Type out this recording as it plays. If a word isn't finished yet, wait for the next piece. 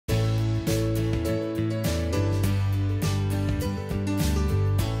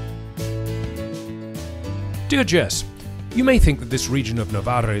Dear Jess, you may think that this region of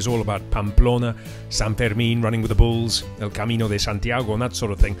Navarra is all about Pamplona, San Fermin running with the bulls, El Camino de Santiago and that sort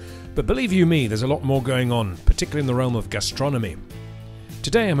of thing, but believe you me, there's a lot more going on, particularly in the realm of gastronomy.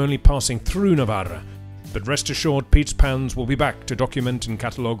 Today I'm only passing through Navarra, but rest assured Pete's Pans will be back to document and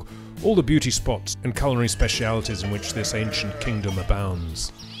catalogue all the beauty spots and culinary specialities in which this ancient kingdom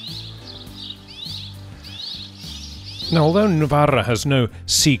abounds. Now, although Navarra has no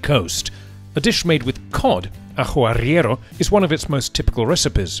sea coast, a dish made with cod, Ajoarriero, is one of its most typical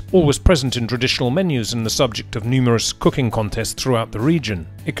recipes, always present in traditional menus and the subject of numerous cooking contests throughout the region.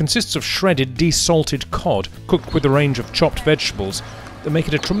 It consists of shredded, desalted cod cooked with a range of chopped vegetables that make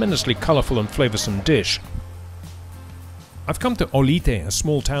it a tremendously colourful and flavoursome dish. I've come to Olite, a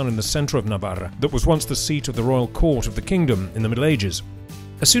small town in the centre of Navarra that was once the seat of the royal court of the kingdom in the Middle Ages.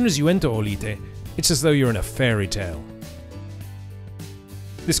 As soon as you enter Olite, it's as though you're in a fairy tale.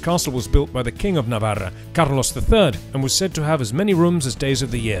 This castle was built by the King of Navarra, Carlos III, and was said to have as many rooms as days of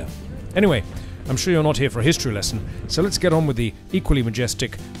the year. Anyway, I'm sure you're not here for a history lesson, so let's get on with the equally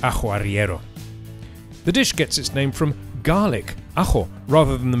majestic Ajoarriero. The dish gets its name from garlic, ajo,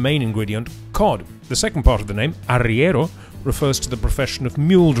 rather than the main ingredient, cod. The second part of the name, arriero, refers to the profession of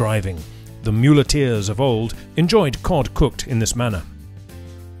mule driving. The muleteers of old enjoyed cod cooked in this manner.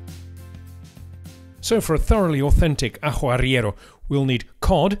 So for a thoroughly authentic Ajoarriero, we'll need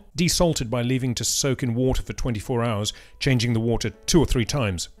cod, desalted by leaving to soak in water for 24 hours, changing the water 2 or 3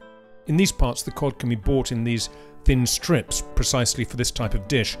 times. In these parts the cod can be bought in these thin strips, precisely for this type of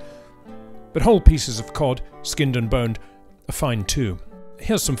dish. But whole pieces of cod, skinned and boned, are fine too.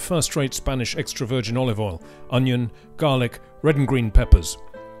 Here's some first-rate Spanish extra virgin olive oil, onion, garlic, red and green peppers.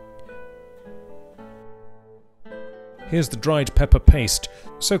 Here's the dried pepper paste,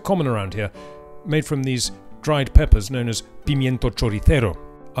 so common around here, made from these dried peppers known as pimiento choricero.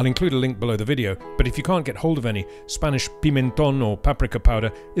 I'll include a link below the video, but if you can't get hold of any, Spanish pimentón or paprika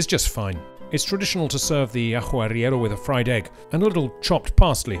powder is just fine. It's traditional to serve the Ajoarriero with a fried egg, and a little chopped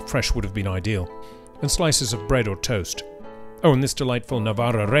parsley, fresh would have been ideal, and slices of bread or toast. Oh, and this delightful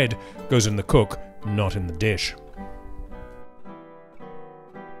Navarra red goes in the cook, not in the dish.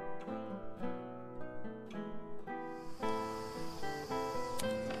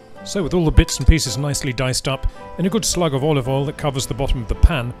 So with all the bits and pieces nicely diced up, in a good slug of olive oil that covers the bottom of the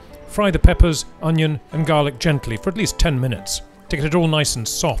pan, fry the peppers, onion and garlic gently for at least 10 minutes, to get it all nice and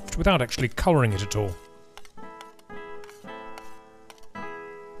soft without actually colouring it at all.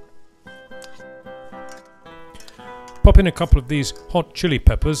 Pop in a couple of these hot chilli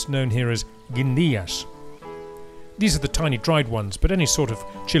peppers, known here as guindillas. These are the tiny dried ones, but any sort of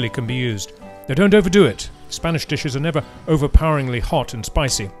chilli can be used. Now don't overdo it. Spanish dishes are never overpoweringly hot and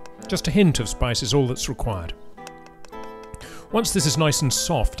spicy. Just a hint of spice is all that's required. Once this is nice and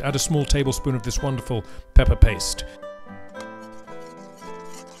soft, add a small tablespoon of this wonderful pepper paste.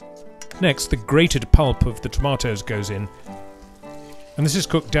 Next, the grated pulp of the tomatoes goes in, and this is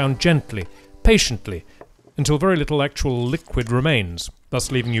cooked down gently, patiently, until very little actual liquid remains,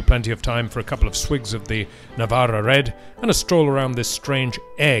 thus leaving you plenty of time for a couple of swigs of the Navarra red and a stroll around this strange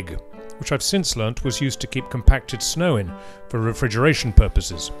egg, which I've since learnt was used to keep compacted snow in for refrigeration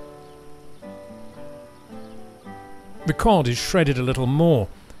purposes. The cod is shredded a little more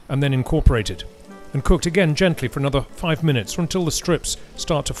and then incorporated, and cooked again gently for another 5 minutes or until the strips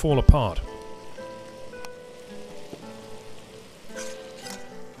start to fall apart.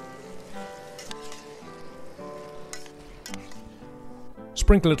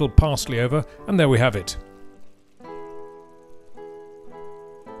 Sprinkle a little parsley over, and there we have it.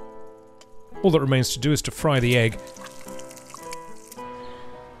 All that remains to do is to fry the egg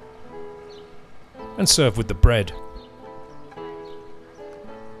and serve with the bread.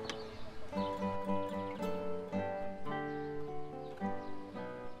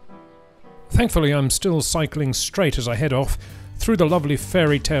 Thankfully, I'm still cycling straight as I head off through the lovely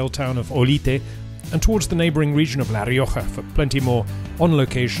fairy tale town of Olite and towards the neighbouring region of La Rioja for plenty more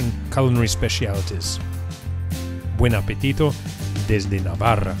on-location culinary specialities. Buen apetito desde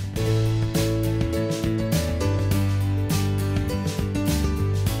Navarra.